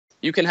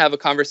you can have a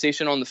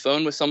conversation on the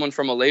phone with someone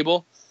from a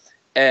label,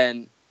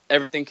 and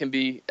everything can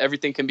be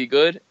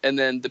good, and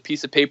then the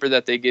piece of paper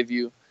that they give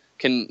you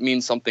can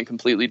mean something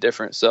completely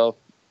different. So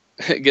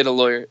get a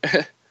lawyer.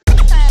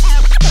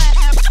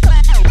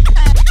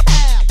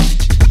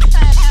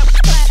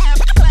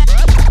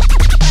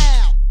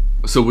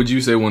 So would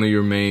you say one of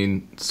your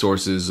main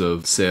sources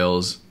of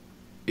sales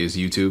is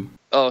YouTube?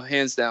 Oh,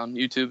 hands down.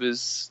 YouTube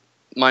is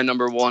my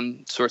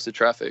 #1 source of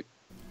traffic.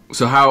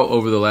 So how,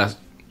 over the last,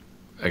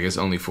 I guess,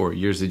 only 4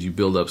 years, did you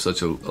build up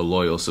such a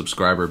loyal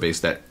subscriber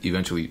base that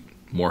eventually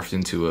morphed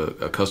into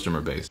a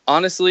customer base?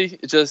 Honestly,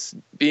 just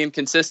being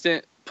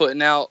consistent,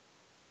 putting out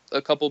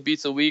a couple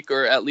beats a week,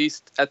 or at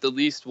the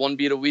least one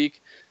beat a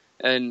week,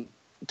 and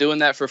doing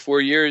that for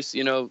 4 years.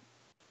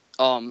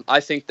 I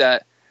think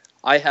that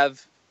I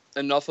have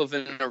enough of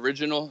an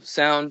original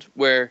sound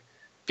where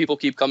people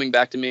keep coming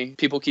back to me.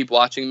 People keep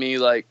watching me.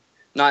 Like,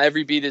 not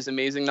every beat is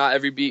amazing. Not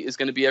every beat is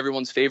going to be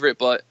everyone's favorite,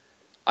 but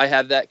I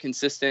have that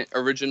consistent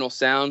original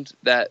sound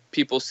that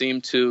people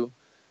seem to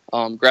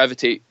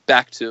gravitate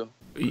back to.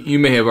 You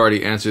may have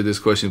already answered this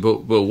question,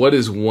 but what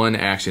is one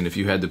action, if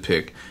you had to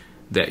pick,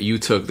 that you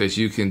took that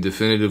you can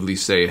definitively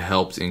say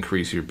helped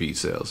increase your beat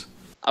sales?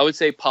 I would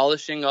say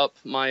polishing up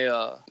my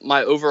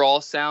my overall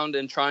sound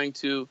and trying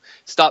to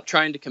stop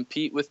trying to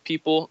compete with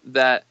people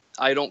that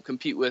I don't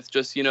compete with.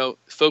 Just,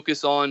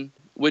 focus on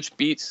which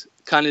beats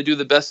kind of do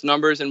the best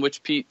numbers and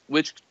which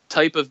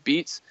type of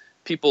beats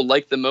people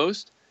like the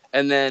most.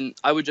 And then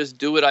I would just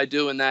do what I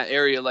do in that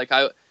area. Like,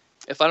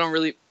 if I don't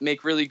really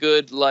make really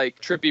good,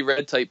 like, Trippie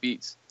Redd type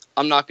beats,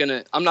 I'm not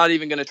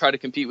even gonna try to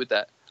compete with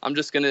that. I'm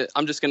just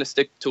gonna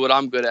stick to what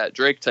I'm good at.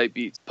 Drake type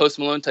beats, Post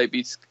Malone type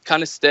beats,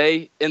 kind of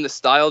stay in the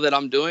style that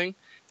I'm doing,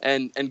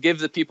 and give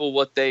the people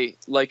what they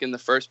like in the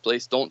first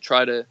place. Don't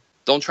try to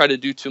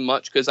do too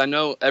much, because I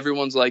know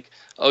everyone's like,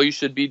 oh, you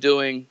should be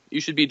doing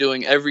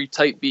every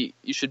type beat.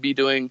 You should be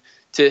doing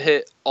to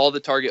hit all the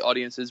target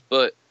audiences.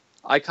 But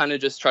I kind of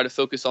just try to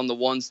focus on the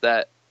ones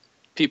that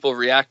people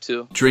react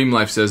to. Dream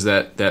Life says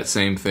that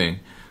same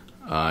thing,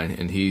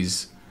 and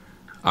he's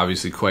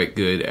obviously quite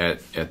good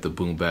at the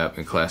boom bap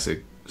and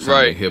classic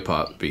sounding hip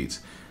hop beats.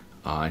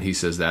 And he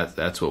says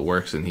that's what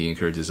works, and he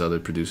encourages other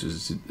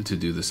producers to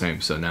do the same.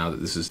 So now that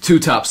this is 2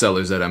 top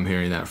sellers that I'm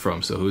hearing that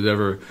from. So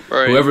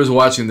whoever's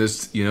watching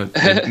this,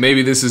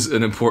 maybe this is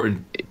an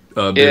important bit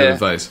of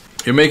advice.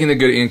 You're making a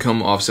good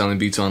income off selling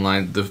beats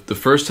online. The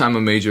first time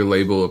a major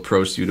label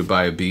approached you to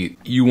buy a beat,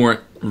 you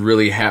weren't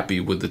really happy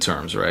with the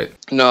terms, right?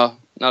 No,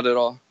 not at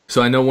all.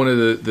 So I know one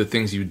of the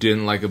things you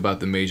didn't like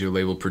about the major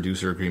label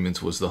producer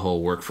agreements was the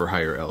whole work for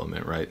hire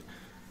element, right?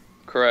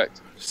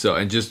 Correct. So,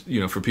 and just,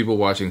 for people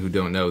watching who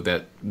don't know,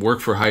 that work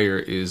for hire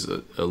is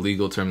a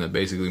legal term that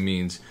basically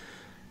means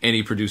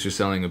any producer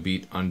selling a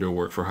beat under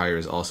work for hire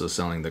is also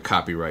selling the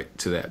copyright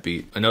to that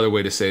beat. Another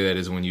way to say that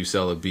is when you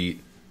sell a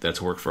beat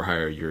that's work for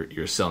hire,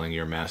 you're selling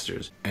your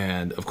masters.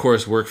 And of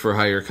course, work for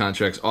hire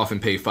contracts often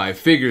pay 5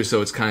 figures,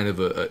 so it's kind of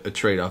a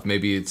trade-off.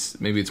 Maybe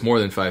it's more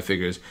than 5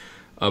 figures,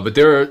 but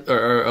there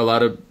are a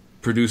lot of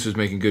producers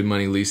making good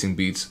money leasing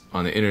beats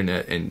on the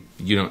internet, and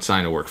you don't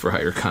sign a work for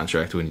hire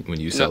contract when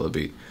you sell a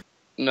beat.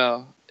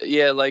 No.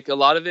 Yeah, like, a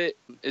lot of it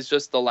is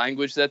just the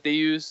language that they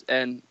use,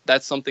 and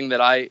that's something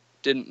that I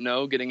didn't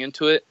know getting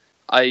into it.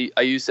 I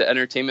used an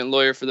entertainment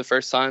lawyer for the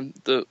first time,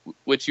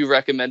 which you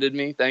recommended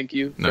me. Thank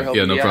you for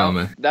helping me out.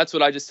 Problem, man. That's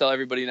what I just tell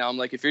everybody now. I'm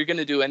like, if you're going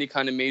to do any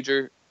kind of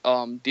major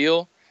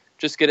deal,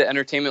 just get an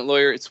entertainment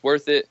lawyer. It's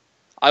worth it.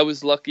 I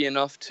was lucky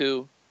enough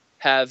to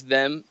have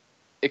them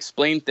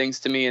explain things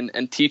to me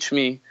and teach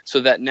me,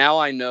 so that now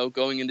I know,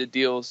 going into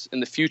deals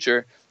in the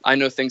future, I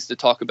know things to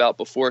talk about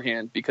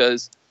beforehand,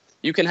 because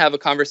you can have a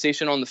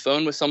conversation on the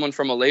phone with someone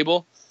from a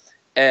label,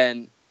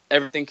 and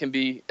everything can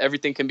be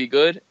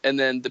good, and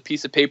then the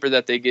piece of paper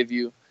that they give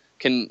you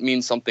can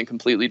mean something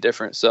completely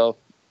different. So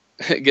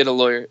get a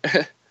lawyer.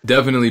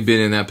 Definitely been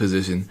in that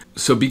position.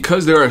 So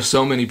because there are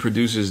so many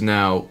producers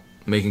now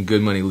making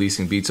good money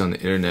leasing beats on the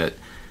internet,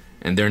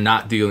 and they're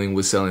not dealing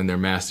with selling their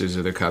masters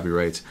or their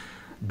copyrights,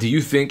 do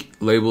you think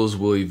labels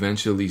will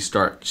eventually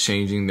start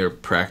changing their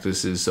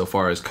practices so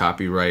far as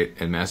copyright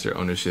and master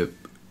ownership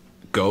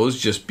goes,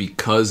 just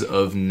because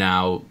of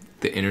now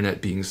the internet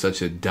being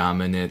such a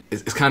dominant,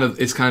 it's kind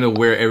of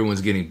where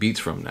everyone's getting beats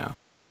from now?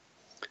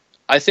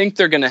 I think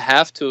they're going to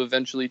have to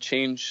eventually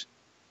change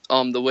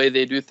the way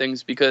they do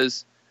things,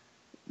 because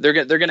they're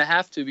going to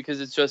have to, because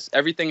it's just,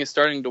 everything is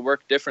starting to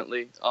work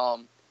differently,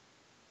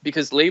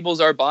 because labels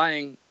are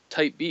buying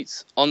type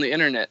beats on the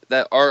internet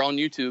that are on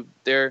YouTube.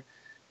 They're,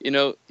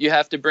 you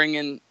have to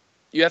bring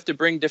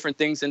different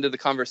things into the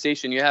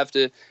conversation. You have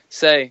to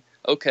say,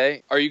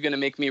 okay, are you going to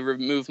make me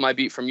remove my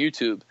beat from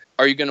YouTube?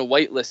 Are you going to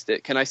whitelist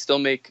it? Can I still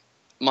make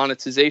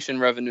monetization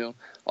revenue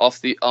off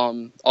the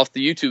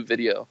YouTube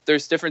video?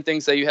 There's different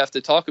things that you have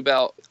to talk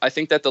about. I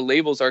think that the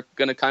labels are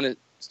going to kind of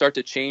start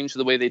to change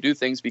the way they do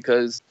things,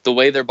 because the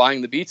way they're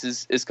buying the beats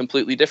is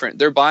completely different.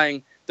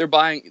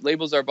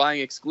 Labels are buying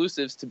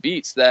exclusives to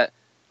beats that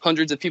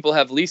hundreds of people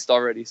have leased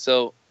already.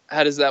 So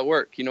how does that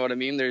work? You know what I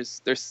mean?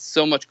 There's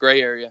so much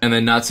gray area. And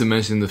then not to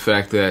mention the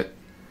fact that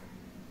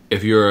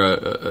if you're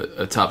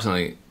a top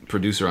selling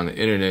producer on the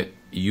internet,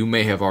 you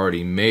may have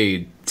already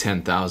made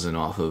 10,000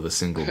 off of a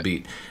single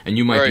beat, and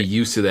you might be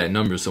used to that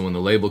number. So when the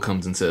label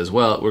comes and says,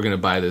 "Well, we're going to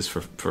buy this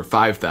for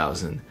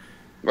 5,000,"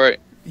 right?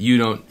 You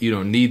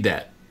don't need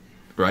that,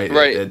 right?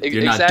 Right.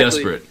 You're not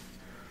desperate.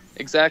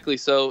 Exactly.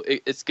 So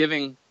it's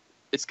giving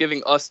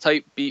us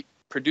type beat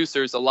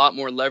producers a lot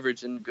more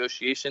leverage in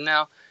negotiation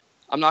now.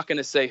 I'm not going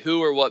to say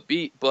who or what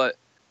beat, but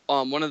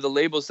one of the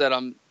labels that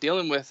I'm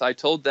dealing with, I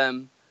told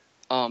them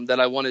that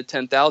I wanted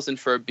 10,000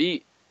 for a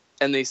beat,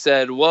 and they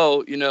said,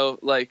 "Whoa,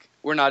 like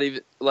we're not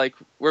even like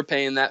we're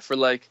paying that for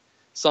like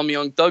some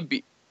Young Thug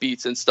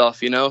beats and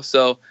stuff,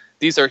 So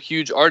these are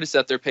huge artists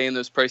that they're paying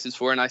those prices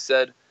for." And I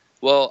said,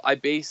 "Well, I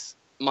base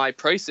my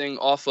pricing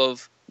off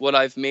of what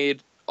I've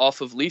made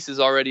off of leases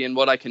already and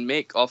what I can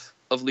make off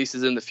of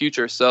leases in the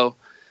future. So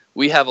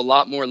we have a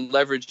lot more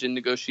leverage in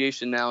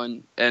negotiation now,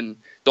 and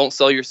don't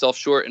sell yourself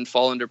short and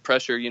fall under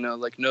pressure,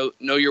 like know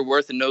your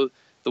worth and know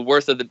the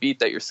worth of the beat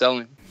that you're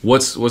selling."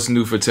 What's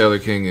new for Taylor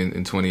King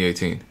in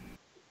 2018?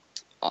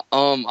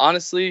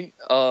 Honestly,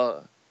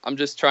 I'm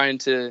just trying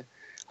to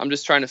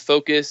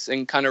focus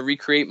and kind of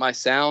recreate my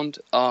sound.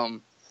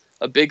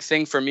 A big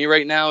thing for me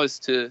right now is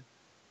to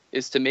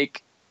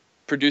make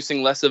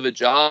producing less of a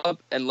job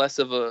and less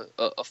of a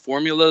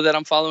formula that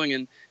I'm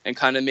following, and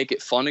kind of make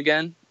it fun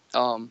again,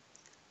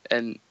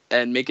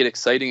 and make it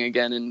exciting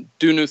again, and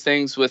do new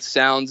things with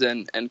sounds,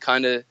 and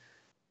kind of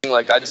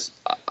like I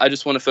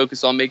just want to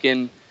focus on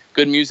making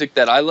good music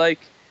that I like,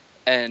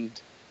 and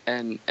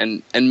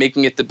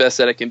making it the best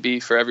that it can be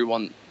for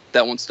everyone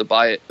that wants to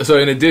buy it. So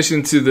in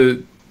addition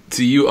to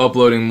you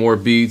uploading more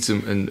beats,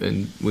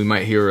 and we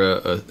might hear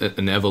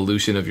an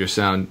evolution of your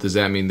sound, does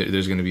that mean that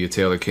there's going to be a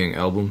Taylor King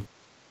album?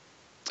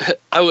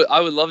 I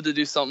would love to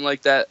do something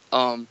like that.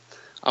 I'm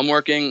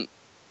working,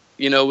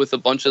 with a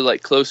bunch of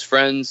like close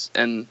friends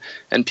and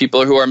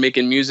people who are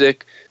making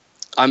music.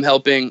 I'm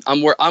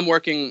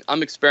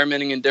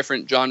experimenting in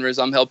different genres.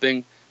 I'm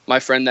helping my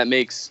friend that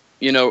makes,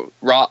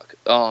 rock,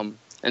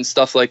 and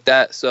stuff like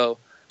that. So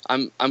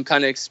I'm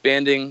kind of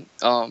expanding,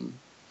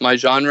 my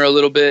genre a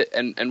little bit,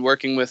 and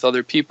working with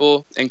other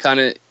people, and kind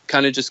of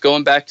just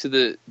going back to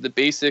the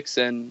basics,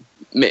 and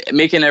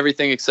making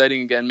everything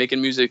exciting again,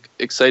 making music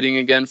exciting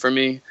again for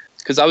me,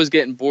 because I was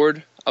getting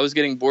bored. I was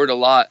getting bored a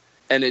lot,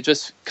 and it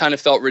just kind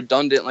of felt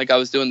redundant, like I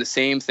was doing the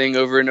same thing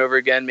over and over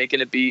again,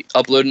 making a beat,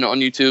 uploading it on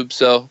YouTube.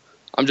 So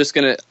I'm just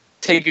going to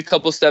take a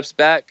couple steps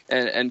back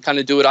and kind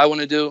of do what I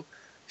want to do,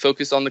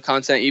 focus on the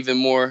content even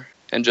more,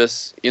 and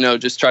just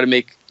try to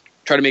make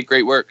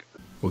great work.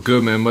 Well,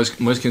 good, man.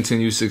 Much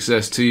continued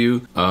success to you.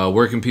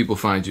 Where can people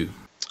find you?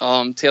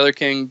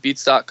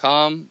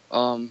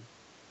 TaylorKingBeats.com.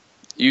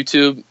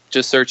 YouTube,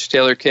 just search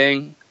Taylor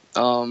King.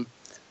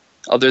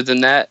 Other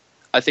than that,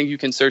 I think you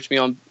can search me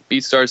on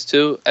BeatStars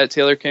too, at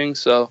Taylor King.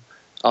 So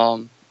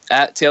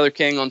at Taylor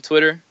King on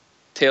Twitter,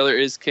 Taylor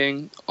is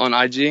King on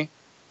IG.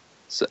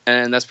 So,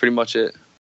 and that's pretty much it.